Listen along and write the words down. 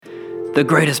The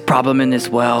greatest problem in this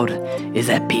world is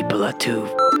that people are too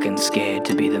fucking scared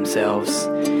to be themselves.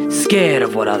 Scared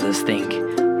of what others think.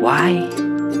 Why?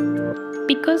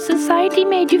 Because society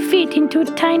made you fit into a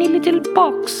tiny little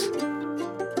box.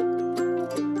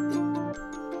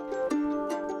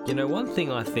 You know, one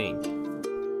thing I think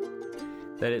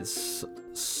that it's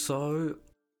so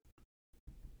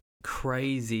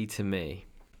crazy to me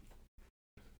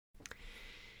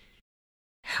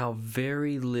how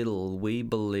very little we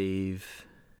believe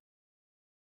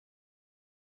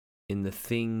in the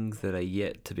things that are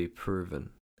yet to be proven.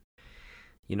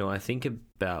 You know, I think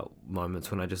about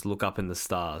moments when I just look up in the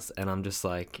stars and I'm just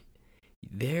like,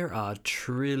 there are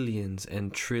trillions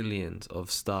and trillions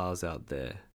of stars out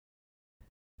there.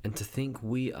 And to think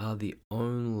we are the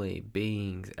only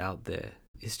beings out there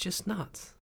is just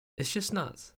nuts. It's just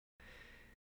nuts.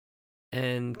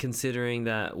 And considering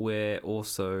that we're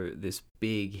also this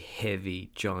big, heavy,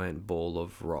 giant ball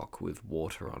of rock with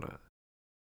water on it,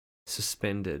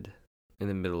 suspended in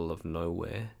the middle of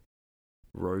nowhere,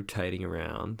 rotating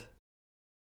around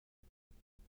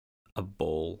a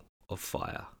ball of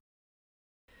fire.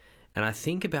 And I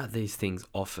think about these things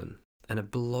often, and it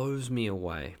blows me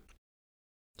away.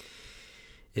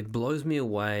 It blows me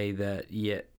away that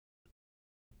yet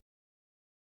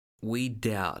we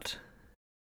doubt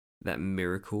that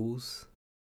miracles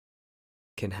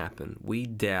can happen. We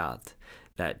doubt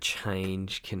that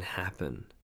change can happen.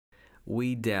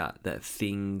 We doubt that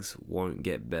things won't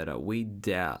get better. We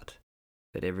doubt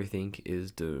that everything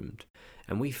is doomed.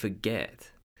 And we forget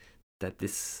that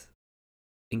this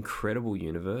incredible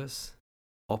universe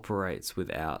operates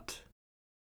without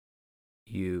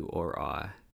you or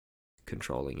I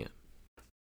controlling it.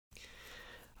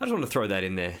 I just want to throw that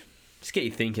in there. Just get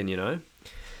you thinking, you know.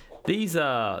 These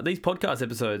podcast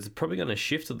episodes are probably going to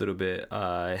shift a little bit.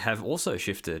 I have also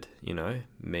shifted, you know,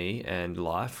 me and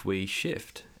life, we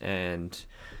shift. And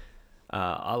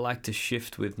I like to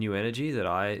shift with new energy that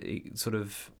I sort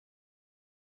of,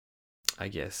 I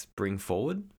guess, bring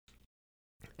forward.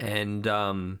 And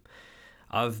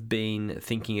I've been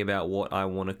thinking about what I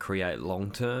want to create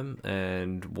long term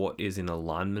and what is in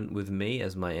alignment with me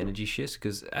as my energy shifts.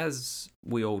 Because as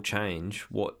we all change,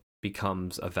 what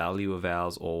becomes a value of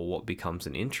ours or what becomes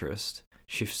an interest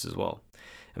shifts as well.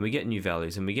 And we get new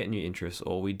values and we get new interests,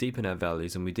 or we deepen our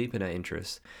values and we deepen our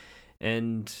interests.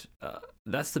 And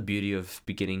that's the beauty of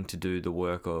beginning to do the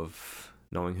work of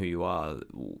knowing who you are,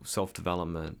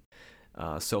 self-development,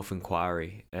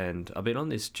 self-inquiry. And I've been on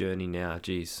this journey now.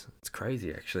 Geez, it's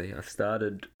crazy actually. I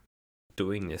started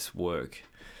doing this work.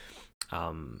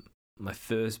 My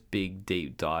first big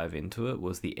deep dive into it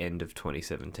was the end of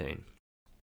 2017.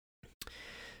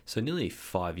 So nearly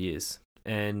 5 years.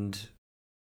 And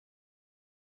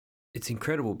it's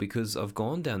incredible because I've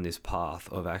gone down this path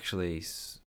of actually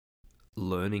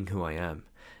learning who I am.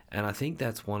 And I think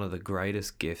that's one of the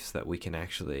greatest gifts that we can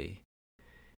actually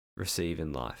receive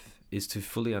in life, is to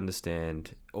fully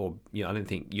understand, or you know, I don't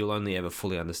think you'll only ever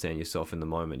fully understand yourself in the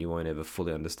moment. You won't ever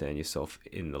fully understand yourself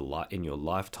in your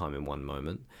lifetime in one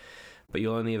moment, but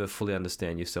you'll only ever fully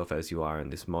understand yourself as you are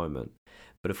in this moment.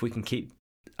 But if we can keep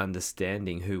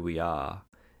understanding who we are,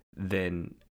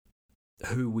 then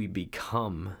who we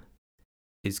become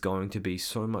is going to be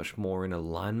so much more in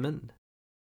alignment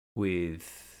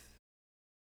with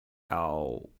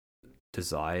our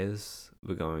desires.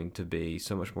 We're going to be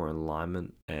so much more in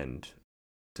alignment and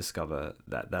discover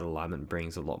that that alignment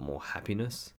brings a lot more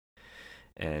happiness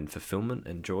and fulfillment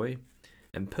and joy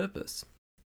and purpose.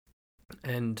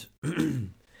 And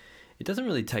it doesn't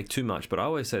really take too much, but I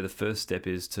always say the first step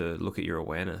is to look at your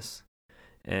awareness.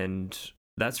 And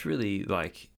that's really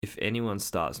like, if anyone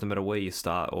starts, no matter where you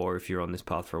start, or if you're on this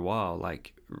path for a while,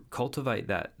 like cultivate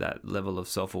that level of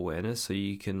self-awareness so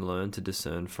you can learn to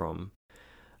discern from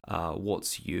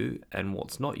what's you and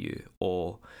what's not you,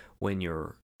 or when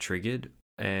you're triggered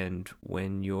and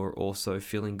when you're also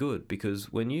feeling good.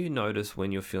 Because when you notice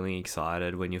when you're feeling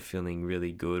excited, when you're feeling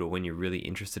really good, or when you're really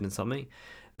interested in something,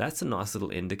 that's a nice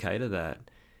little indicator that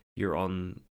you're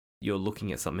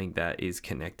looking at something that is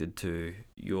connected to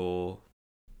your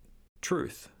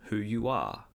truth, who you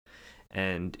are.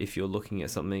 And if you're looking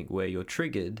at something where you're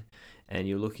triggered and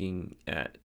you're looking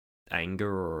at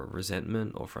anger or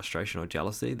resentment or frustration or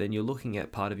jealousy, then you're looking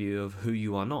at part of you of who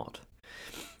you are not.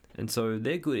 And so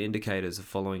they're good indicators of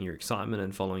following your excitement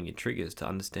and following your triggers to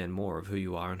understand more of who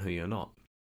you are and who you're not.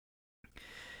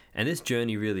 And this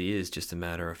journey really is just a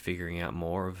matter of figuring out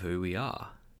more of who we are.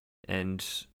 And,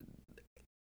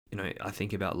 you know, I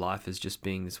think about life as just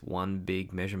being this one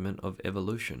big measurement of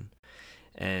evolution.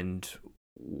 And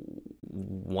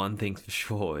one thing's for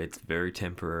sure, it's very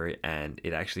temporary, and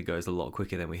it actually goes a lot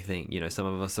quicker than we think. Some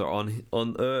of us are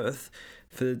on Earth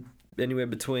for anywhere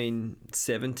between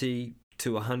 70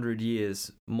 to 100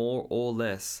 years, more or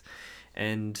less.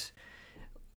 And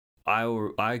I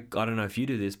don't know if you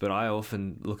do this, but I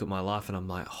often look at my life and I'm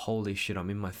like, holy shit, I'm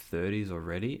in my 30s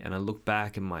already. And I look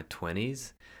back in my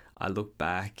 20s, I look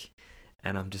back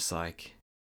and I'm just like,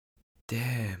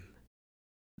 damn,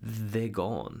 they're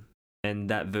gone. And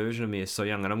that version of me is so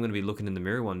young, and I'm going to be looking in the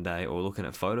mirror one day or looking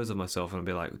at photos of myself and I'll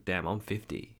be like, damn, I'm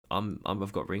 50.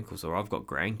 I've got wrinkles, or I've got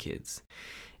grandkids.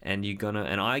 And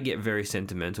and I get very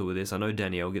sentimental with this. I know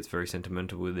Danielle gets very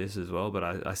sentimental with this as well,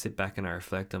 but I sit back and I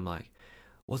reflect. I'm like,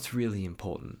 what's really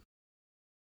important?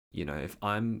 If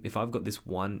I've got this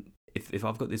one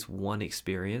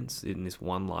experience in this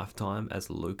one lifetime as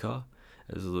Luca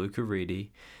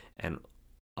Reedy, and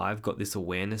I've got this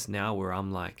awareness now where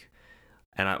I'm like,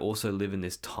 and I also live in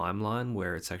this timeline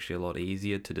where it's actually a lot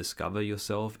easier to discover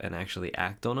yourself and actually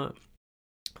act on it.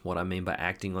 What I mean by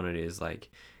acting on it is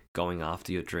like going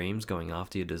after your dreams, going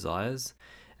after your desires.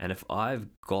 And if I've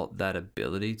got that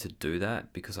ability to do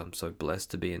that because I'm so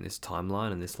blessed to be in this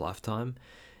timeline and this lifetime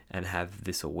and have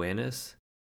this awareness,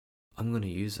 I'm going to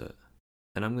use it.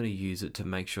 And I'm going to use it to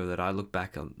make sure that I look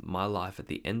back on my life at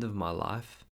the end of my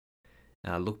life,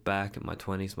 and I look back at my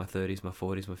 20s, my 30s, my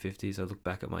 40s, my 50s. I look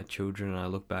back at my children and I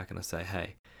look back and I say,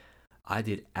 hey, I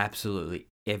did absolutely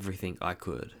everything I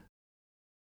could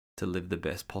to live the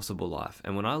best possible life.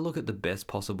 And when I look at the best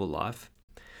possible life,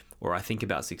 or I think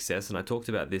about success, and I talked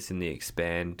about this in the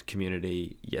Expand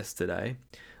community yesterday,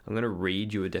 I'm going to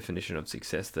read you a definition of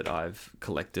success that I've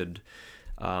collected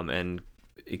and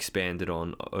expanded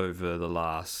on over the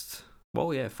last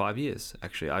 5 years,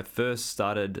 actually. I first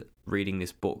started reading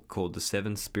this book called The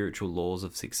 7 Spiritual Laws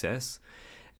of Success,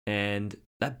 and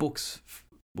that book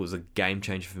was a game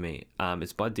changer for me.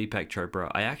 It's by Deepak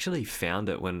Chopra. I actually found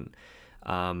it when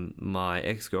my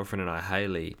ex-girlfriend and I,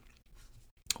 Haley,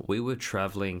 we were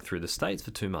traveling through the States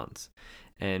for 2 months,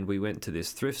 and we went to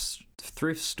this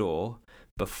thrift store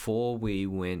before we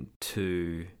went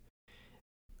to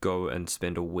go and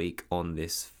spend a week on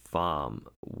this farm.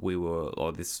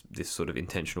 This sort of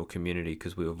intentional community,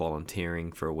 because we were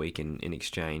volunteering for a week in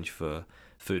exchange for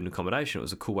food and accommodation. It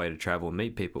was a cool way to travel and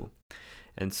meet people.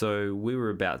 And so we were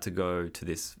about to go to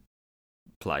this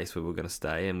place where we were going to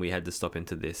stay, and we had to stop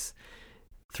into this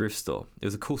thrift store. It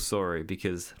was a cool story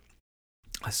because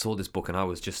I saw this book and I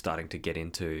was just starting to get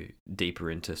deeper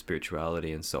into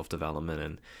spirituality and self-development.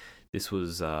 And this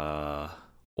was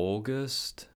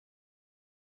August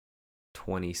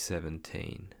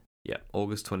 2017. Yeah,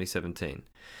 August 2017.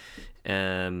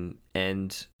 And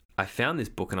I found this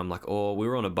book and I'm like, we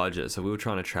were on a budget. So we were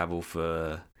trying to travel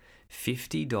for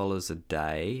 $50 a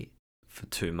day for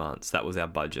 2 months. That was our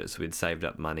budget. So we'd saved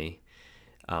up money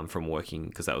from working,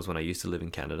 because that was when I used to live in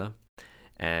Canada.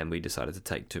 And we decided to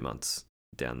take 2 months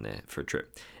down there for a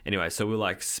trip. Anyway, so we're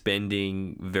like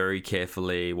spending very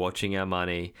carefully, watching our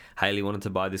money. Haley wanted to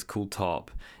buy this cool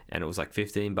top and it was like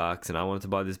 $15, and I wanted to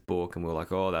buy this book, and we were like,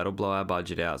 that'll blow our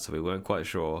budget out. So we weren't quite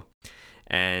sure.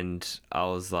 And I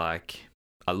was like,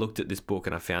 I looked at this book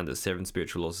and I found it, 7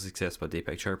 Spiritual Laws of Success by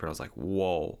Deepak Chopra, and I was like,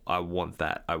 whoa, I want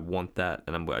that.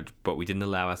 But we didn't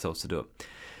allow ourselves to do it.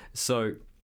 So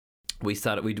we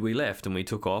left and we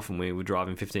took off, and we were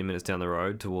driving 15 minutes down the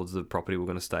road towards the property we're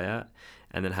going to stay at.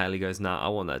 And then Haley goes, nah, I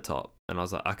want that top. And I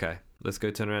was like, okay, let's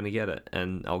go turn around and get it,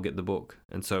 and I'll get the book.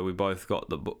 And so we both got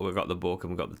the book. We got the book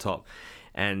and we got the top.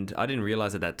 And I didn't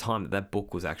realize at that time that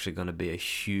book was actually going to be a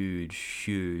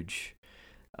huge,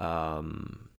 I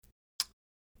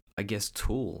guess,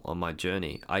 tool on my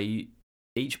journey.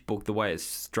 Each book, the way it's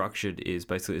structured is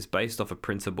basically, it's based off a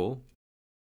principle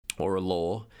or a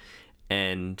law,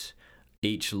 and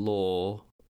each law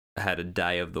had a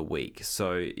day of the week.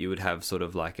 So you would have sort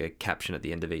of like a caption at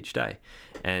the end of each day.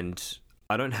 And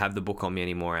I don't have the book on me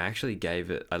anymore. I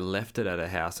left it at a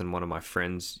house, and one of my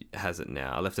friends has it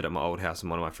now. I left it at my old house, and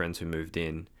one of my friends who moved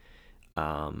in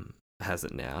has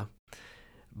it now.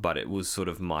 But it was sort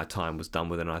of, my time was done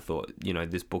with it, and I thought,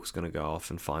 this book's going to go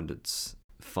off and find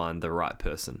the right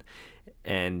person.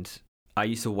 And I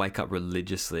used to wake up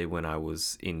religiously when I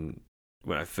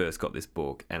first got this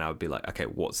book, and I would be like, okay,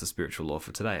 what's the spiritual law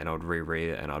for today? And I would reread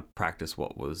it, and I'd practice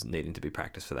what was needing to be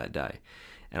practiced for that day.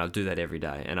 And I'd do that every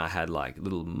day. And I had like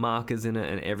little markers in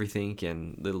it and everything,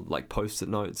 and little like post-it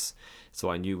notes, so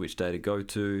I knew which day to go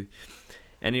to.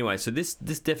 And anyway, so this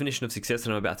definition of success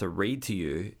that I'm about to read to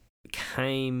you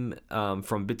came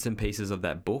from bits and pieces of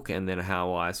that book, and then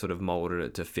how I sort of molded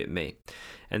it to fit me.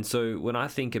 And so when I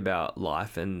think about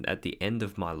life, and at the end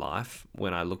of my life,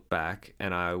 when I look back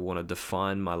and I want to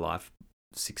define my life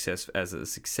success as a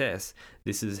success,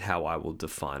 this is how I will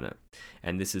define it.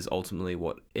 And this is ultimately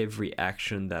what every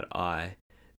action that I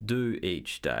do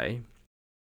each day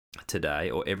today,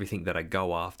 or everything that I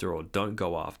go after or don't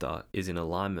go after, is in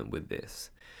alignment with this.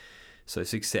 So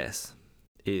success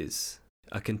is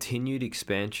a continued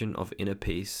expansion of inner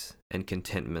peace and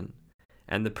contentment,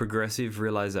 and the progressive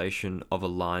realization of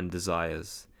aligned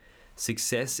desires.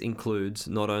 Success includes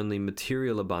not only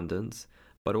material abundance,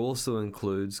 but also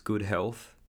includes good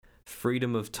health,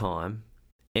 freedom of time,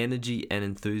 energy and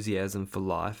enthusiasm for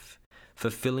life,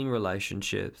 fulfilling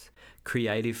relationships,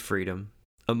 creative freedom,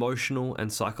 emotional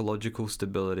and psychological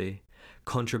stability,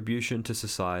 contribution to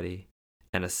society,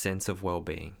 and a sense of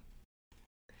well-being.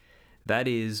 That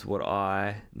is what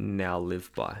I now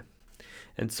live by.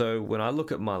 And so when I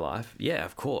look at my life, yeah,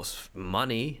 of course,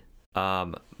 money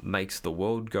makes the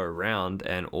world go round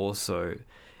and also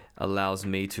allows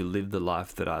me to live the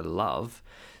life that I love.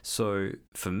 So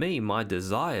for me, my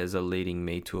desires are leading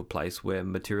me to a place where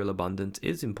material abundance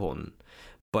is important,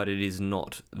 but it is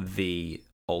not the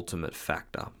ultimate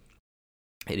factor.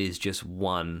 It is just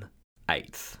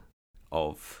 1/8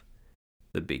 of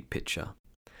the big picture.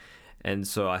 And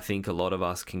so I think a lot of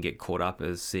us can get caught up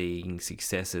as seeing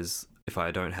success as, if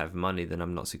I don't have money, then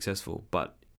I'm not successful.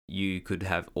 But you could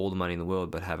have all the money in the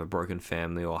world, but have a broken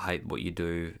family, or hate what you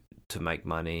do to make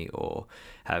money, or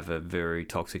have a very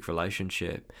toxic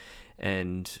relationship.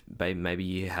 And maybe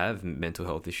you have mental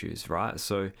health issues, right?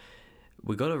 So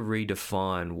we got to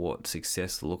redefine what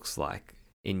success looks like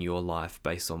in your life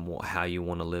based on how you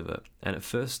want to live it. And it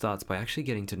first starts by actually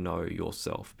getting to know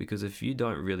yourself, because if you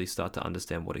don't really start to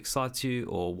understand what excites you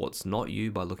or what's not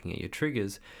you by looking at your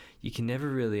triggers, you can never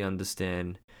really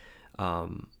understand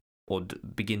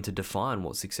begin to define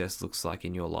what success looks like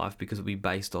in your life, because it'll be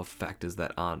based off factors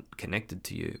that aren't connected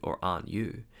to you or aren't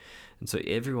you. And so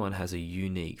everyone has a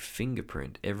unique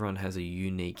fingerprint, everyone has a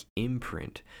unique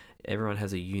imprint, everyone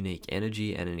has a unique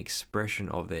energy and an expression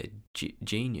of their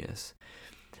genius.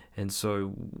 And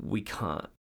so we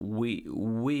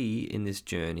in this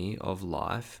journey of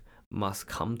life must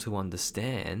come to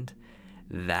understand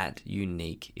that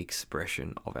unique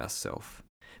expression of ourselves.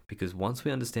 Because once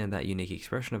we understand that unique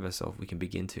expression of ourselves, we can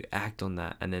begin to act on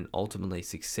that. And then ultimately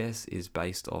success is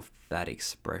based off that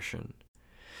expression.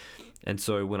 And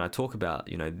so when I talk about,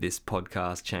 this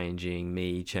podcast changing,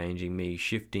 me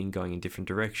shifting, going in different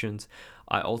directions,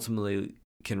 I ultimately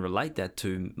can relate that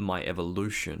to my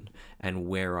evolution and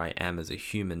where I am as a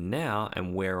human now,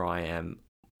 and where I am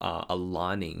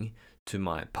aligning to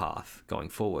my path going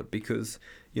forward. Because,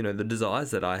 the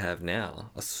desires that I have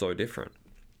now are so different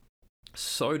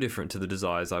to the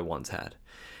desires I once had.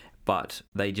 But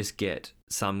they just get,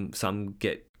 some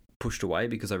get pushed away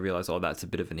because I realized, that's a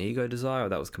bit of an ego desire, or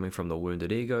that was coming from the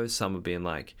wounded ego. Some have been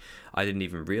like, I didn't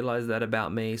even realize that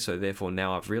about me, so therefore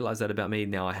now I've realized that about me,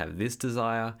 now I have this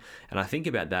desire. And I think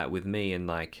about that with me and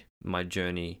like my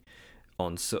journey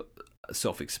on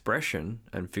self-expression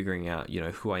and figuring out,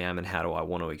 who I am and how do I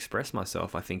want to express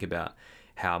myself. I think about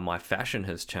how my fashion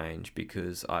has changed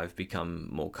because I've become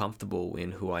more comfortable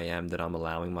in who I am, that I'm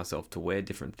allowing myself to wear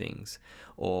different things,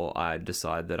 or I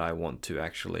decide that I want to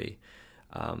actually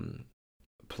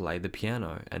play the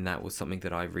piano, and that was something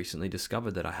that I recently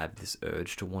discovered, that I have this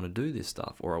urge to want to do this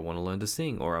stuff, or I want to learn to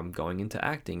sing, or I'm going into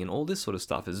acting, and all this sort of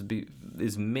stuff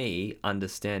is me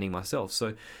understanding myself.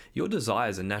 So your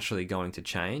desires are naturally going to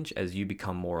change as you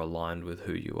become more aligned with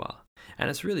who you are, and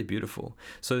it's really beautiful.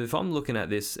 So if I'm looking at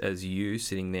this as you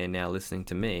sitting there now listening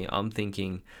to me, I'm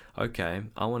thinking, okay,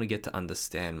 I want to get to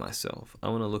understand myself. I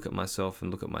want to look at myself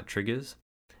and look at my triggers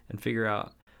and figure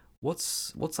out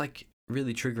what's like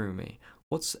really triggering me.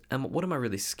 What am I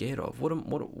really scared of?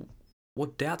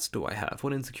 What doubts do I have?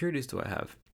 What insecurities do I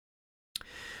have?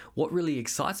 What really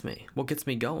excites me? What gets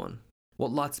me going?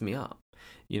 What lights me up?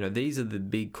 These are the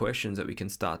big questions that we can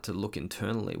start to look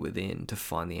internally within to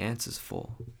find the answers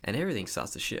for, and everything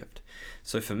starts to shift.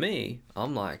 So for me,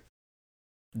 I'm like,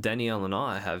 Danielle and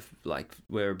I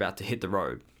we're about to hit the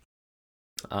road.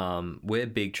 We're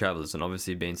big travelers, and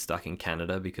obviously been stuck in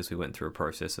Canada because we went through a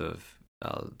process of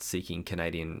seeking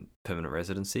Canadian permanent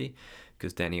residency,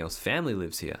 because Danielle's family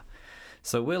lives here.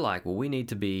 So we're like, well, we need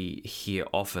to be here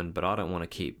often, but I don't want to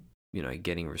keep,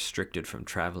 getting restricted from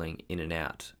traveling in and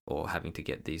out, or having to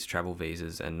get these travel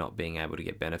visas and not being able to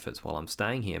get benefits while I'm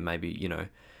staying here. Maybe,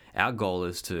 our goal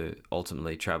is to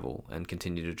ultimately travel and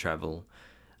continue to travel,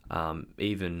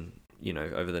 even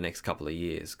over the next couple of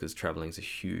years, because traveling is a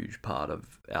huge part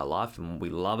of our life and we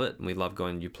love it and we love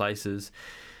going new places,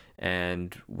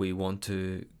 and we want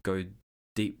to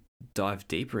dive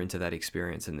deeper into that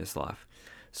experience in this life.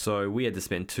 So we had to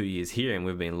spend 2 years here and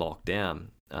we've been locked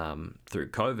down through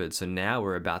COVID. So now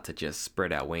we're about to just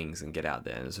spread our wings and get out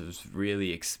there. And it's a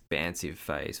really expansive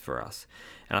phase for us.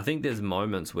 And I think there's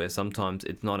moments where sometimes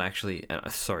it's not actually,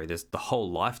 there's the whole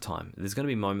lifetime. There's going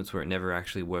to be moments where it never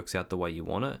actually works out the way you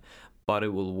want it, but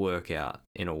it will work out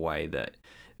in a way that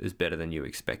is better than you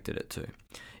expected it to,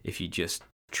 if you just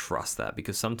trust that,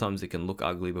 because sometimes it can look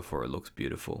ugly before it looks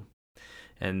beautiful.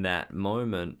 And that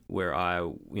moment where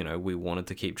we wanted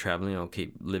to keep traveling or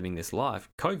keep living this life,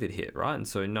 COVID hit, right? And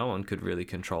so no one could really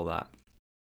control that.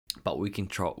 But we can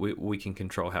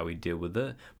control how we deal with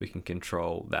it. We can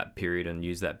control that period and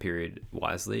use that period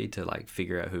wisely to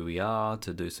figure out who we are,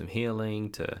 to do some healing,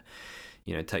 to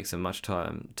take so much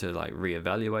time to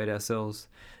reevaluate ourselves.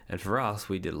 And for us,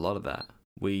 we did a lot of that.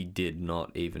 We did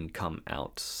not even come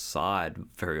outside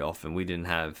very often.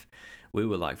 We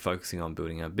were focusing on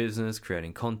building our business,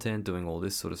 creating content, doing all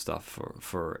this sort of stuff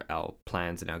for our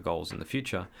plans and our goals in the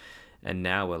future. And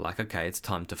now we're okay, it's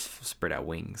time to spread our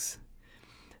wings.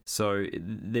 So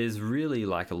there's really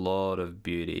a lot of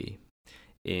beauty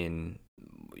in,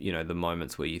 the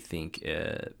moments where you think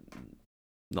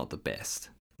not the best,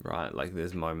 right?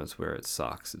 There's moments where it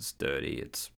sucks, it's dirty,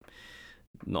 it's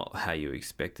not how you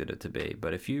expected it to be.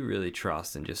 But if you really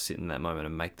trust and just sit in that moment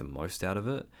and make the most out of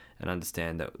it and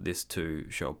understand that this too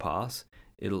shall pass,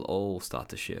 it'll all start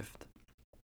to shift.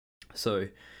 So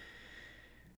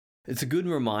it's a good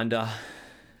reminder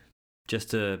just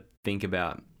to think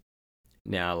about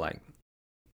now,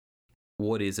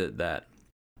 what is it that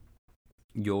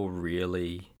you're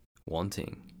really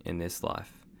wanting in this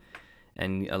life,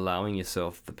 and allowing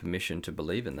yourself the permission to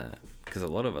believe in that. Because a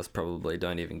lot of us probably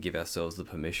don't even give ourselves the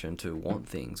permission to want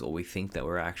things, or we think that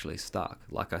we're actually stuck.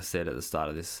 Like I said at the start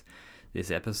of this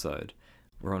episode,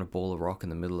 we're on a ball of rock in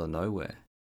the middle of nowhere.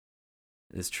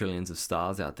 There's trillions of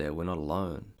stars out there. We're not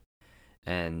alone.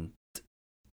 And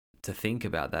to think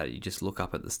about that, you just look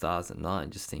up at the stars at night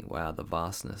and just think, wow, the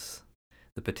vastness,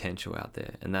 the potential out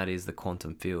there. And that is the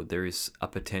quantum field. There is a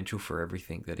potential for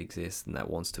everything that exists and that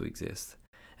wants to exist.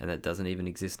 And that doesn't even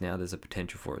exist now. There's a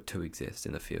potential for it to exist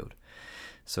in the field.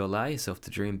 So allow yourself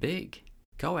to dream big.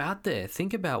 Go out there.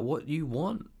 Think about what you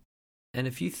want. And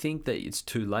if you think that it's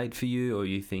too late for you, or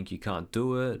you think you can't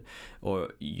do it,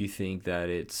 or you think that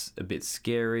it's a bit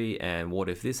scary and what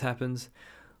if this happens,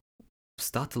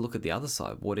 start to look at the other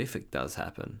side. What if it does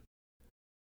happen?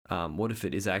 What if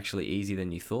it is actually easier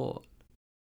than you thought?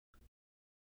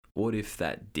 What if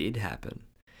that did happen?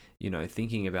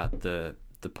 Thinking about the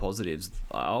positives.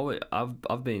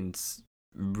 I've been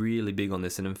really big on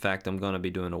this, and in fact I'm going to be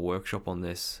doing a workshop on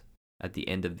this at the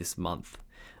end of this month.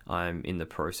 I'm in the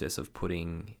process of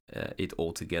putting it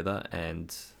all together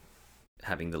and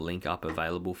having the link up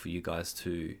available for you guys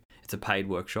it's a paid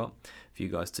workshop for you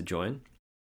guys to join,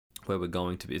 where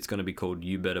it's going to be called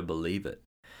You Better Believe It,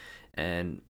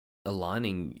 and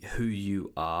aligning who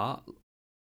you are,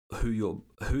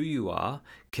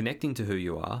 connecting to who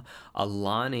you are,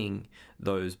 aligning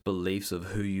those beliefs of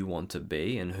who you want to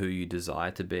be and who you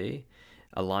desire to be,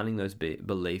 aligning those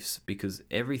beliefs, because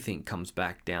everything comes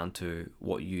back down to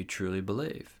what you truly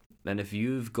believe. And if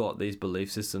you've got these belief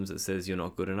systems that says you're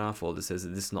not good enough, or that says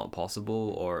that this is not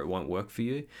possible, or it won't work for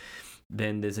you,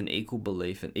 then there's an equal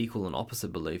and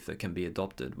opposite belief that can be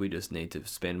adopted. We just need to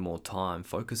spend more time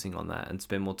focusing on that and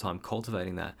spend more time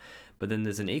cultivating that. But then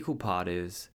there's an equal part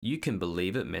is you can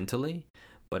believe it mentally,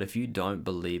 but if you don't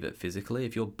believe it physically,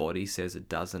 if your body says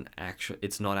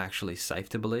it's not actually safe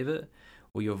to believe it,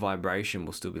 well, your vibration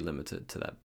will still be limited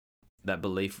to that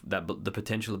belief, the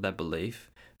potential of that belief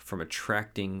from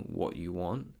attracting what you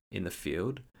want in the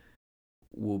field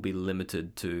will be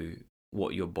limited to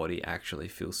what your body actually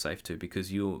feels safe to,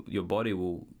 because your body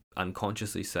will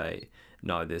unconsciously say,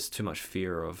 no, there's too much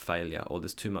fear of failure, or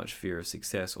there's too much fear of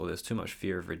success, or there's too much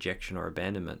fear of rejection or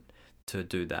abandonment to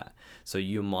do that. So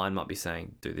your mind might be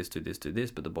saying, do this,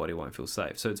 but the body won't feel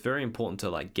safe. So it's very important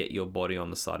to get your body on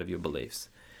the side of your beliefs,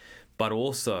 but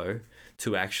also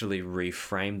to actually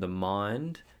reframe the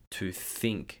mind to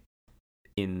think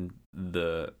in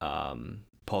the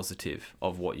positive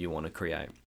of what you want to create.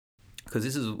 Because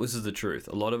this is the truth.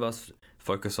 A lot of us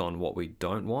focus on what we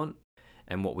don't want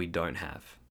and what we don't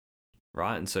have,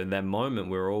 right? And so in that moment,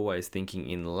 we're always thinking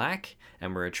in lack,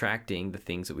 and we're attracting the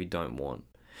things that we don't want.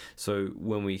 So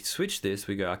when we switch this,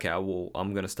 we go, okay, well,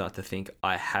 I'm going to start to think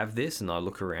I have this, and I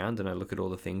look around and I look at all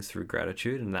the things through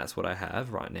gratitude, and that's what I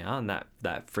have right now. And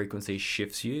that frequency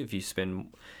shifts you.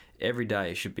 every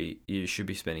day you should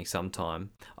be spending some time.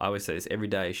 I always say this, every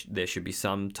day there should be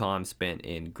some time spent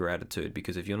in gratitude,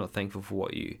 because if you're not thankful for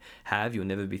what you have, you'll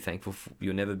never be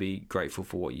grateful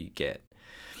for what you get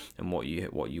and what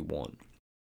you want.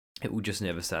 It will just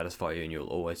never satisfy you, and you'll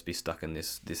always be stuck in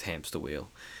this hamster wheel,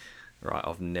 right,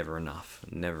 of never enough.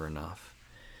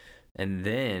 And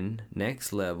then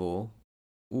next level,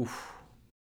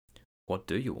 what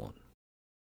do you want?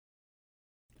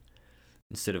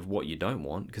 Instead of what you don't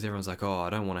want, because everyone's like, oh, I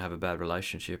don't want to have a bad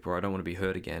relationship, or I don't want to be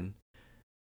hurt again,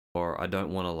 or I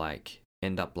don't want to like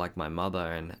end up like my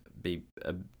mother and be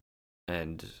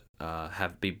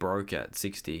broke at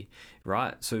 60,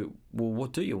 right? So, well,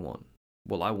 what do you want?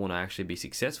 Well, I want to actually be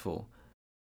successful,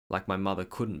 like my mother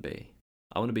couldn't be.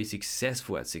 I want to be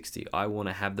successful at 60. I want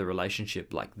to have the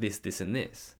relationship like this, and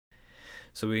this.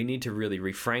 So we need to really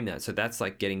reframe that. So that's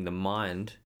like getting the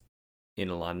mind in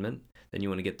alignment. Then you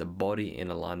want to get the body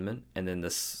in alignment, and then the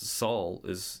soul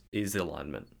is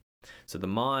alignment. So the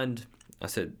mind, I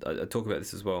talk about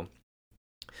this as well.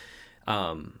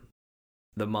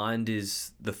 The mind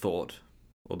is the thought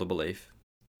or the belief.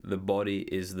 The body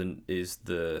is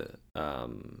the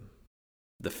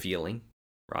feeling,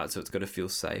 right? So it's got to feel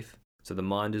safe. So the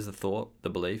mind is the thought, the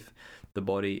belief, the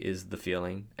body is the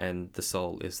feeling, and the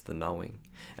soul is the knowing.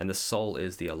 And the soul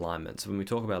is the alignment. So when we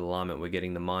talk about alignment, we're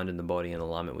getting the mind and the body in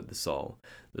alignment with the soul.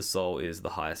 The soul is the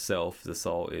higher self. The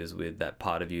soul is with that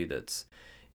part of you that's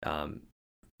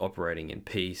operating in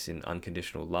peace, in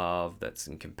unconditional love, that's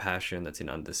in compassion, that's in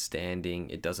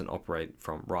understanding. It doesn't operate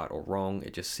from right or wrong.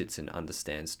 It just sits and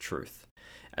understands truth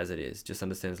as it is, just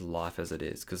understands life as it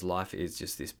is, because life is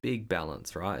just this big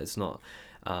balance, right? It's not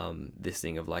this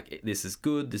thing of like, this is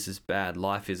good, this is bad.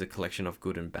 Life is a collection of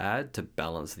good and bad to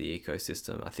balance the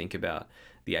ecosystem. I think about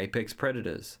the apex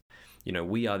predators. You know,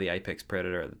 we are the apex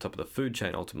predator at the top of the food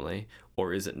chain ultimately,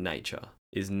 or is it nature?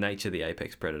 Is nature the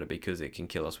apex predator because it can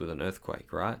kill us with an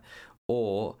earthquake, right?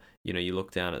 Or, you know, you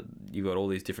look down at, you've got all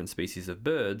these different species of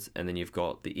birds, and then you've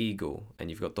got the eagle, and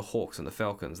you've got the hawks and the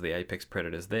falcons, the apex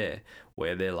predators there,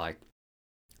 where they're like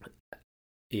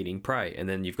eating prey. And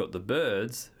then you've got the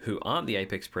birds who aren't the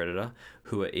apex predator,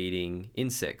 who are eating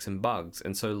insects and bugs.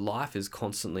 And so life is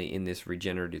constantly in this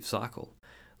regenerative cycle.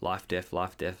 Life, death,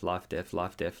 life, death, life, death,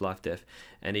 life, death, life, death.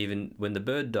 And even when the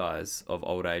bird dies of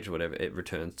old age or whatever, it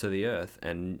returns to the earth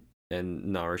and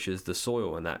nourishes the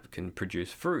soil, and that can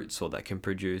produce fruits, or that can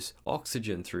produce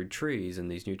oxygen through trees and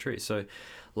these new trees. So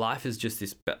life is just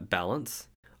this balance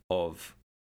of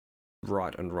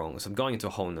right and wrong. So I'm going into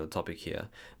a whole nother topic here,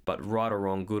 but right or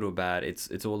wrong, good or bad,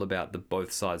 it's all about the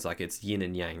both sides. Like it's yin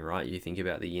and yang, right? You think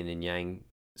about the yin and yang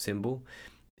symbol.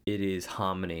 It is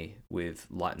harmony with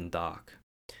light and dark.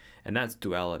 And that's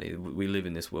duality. We live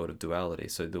in this world of duality.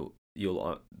 So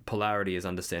polarity is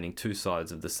understanding two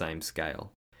sides of the same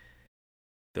scale.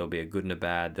 There'll be a good and a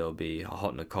bad. There'll be a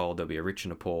hot and a cold. There'll be a rich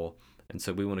and a poor. And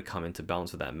so we want to come into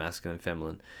balance with that masculine and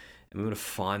feminine. And we want to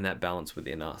find that balance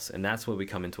within us. And that's where we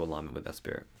come into alignment with our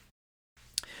spirit.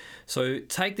 So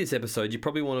take this episode. You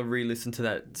probably want to re-listen to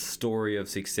that story of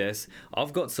success.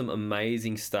 I've got some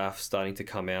amazing stuff starting to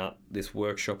come out. This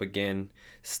workshop again.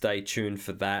 Stay tuned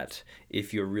for that.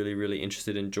 If you're really, really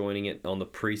interested in joining it on the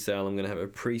pre-sale, I'm going to have a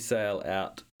pre-sale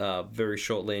out very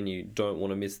shortly, and you don't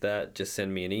want to miss that. Just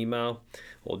send me an email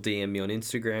or DM me on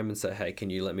Instagram and say, hey, can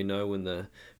you let me know when the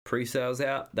pre-sale's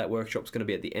out? That workshop's going to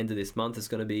be at the end of this month. It's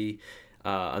going to be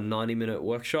a 90-minute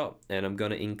workshop, and I'm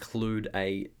going to include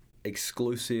a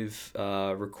exclusive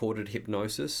recorded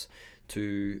hypnosis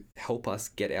to help us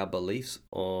get our beliefs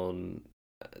on,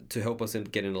 to help us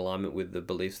get in alignment with the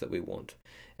beliefs that we want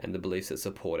and the beliefs that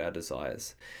support our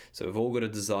desires. So we've all got a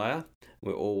desire.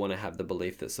 We all want to have the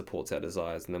belief that supports our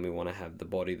desires, and then we want to have the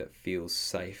body that feels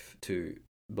safe to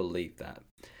believe that.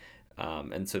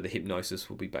 And so the hypnosis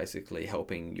will be basically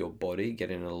helping your body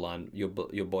get in alignment,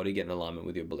 your body get in alignment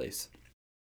with your beliefs.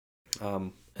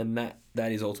 And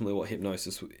that is ultimately what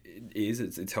hypnosis is.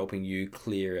 It's helping you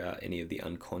clear out any of the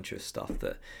unconscious stuff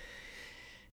that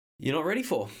you're not ready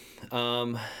for.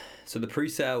 So the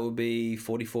pre-sale will be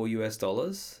 $44 US.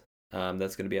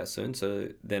 That's going to be out soon. So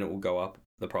then it will go up.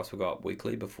 The price will go up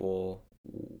weekly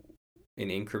in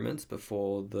increments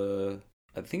before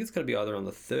I think it's going to be either on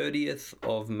the 30th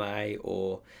of May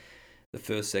or the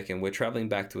 2nd. We're traveling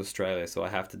back to Australia, so I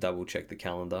have to double check the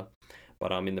calendar.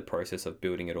 But I'm in the process of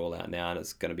building it all out now, and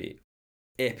it's going to be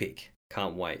epic.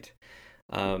 Can't wait.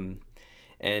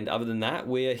 And other than that,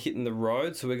 we're hitting the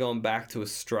road. So we're going back to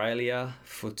Australia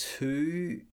for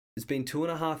it's been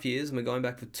 2.5 years, and we're going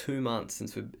back for 2 months.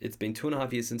 It's been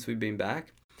 2.5 years since we've been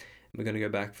back. We're going to go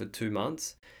back for 2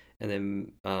 months, and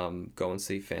then go and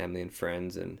see family and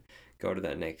friends, and go to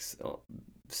that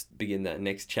begin that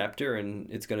next chapter, and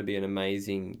it's going to be an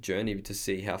amazing journey to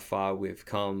see how far we've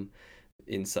come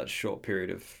in such a short period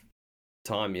of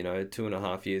time.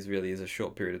 2.5 years really is a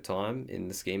short period of time in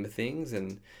the scheme of things,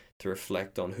 and to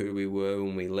reflect on who we were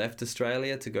when we left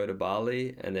Australia to go to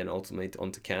Bali, and then ultimately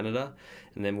onto Canada,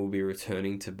 and then we'll be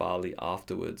returning to Bali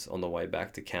afterwards on the way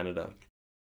back to Canada.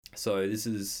 So this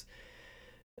is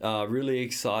a really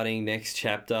exciting next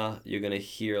chapter. You're going to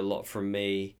hear a lot from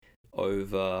me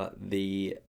over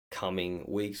the coming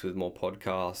weeks with more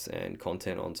podcasts and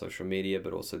content on social media,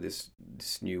 but also this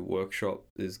new workshop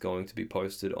is going to be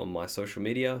posted on my social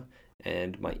media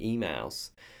and my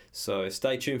emails. So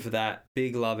stay tuned for that.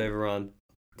 Big love, everyone.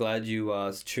 Glad you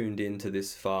tuned in to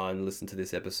this far and listened to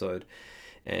this episode.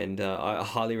 And I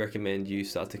highly recommend you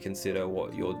start to consider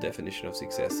what your definition of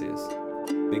success is.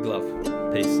 Big love.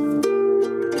 Peace.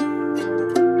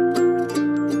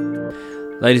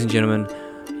 Ladies and gentlemen,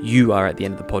 you are at the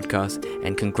end of the podcast,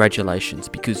 and congratulations,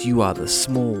 because you are the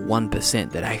small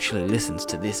 1% that actually listens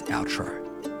to this outro.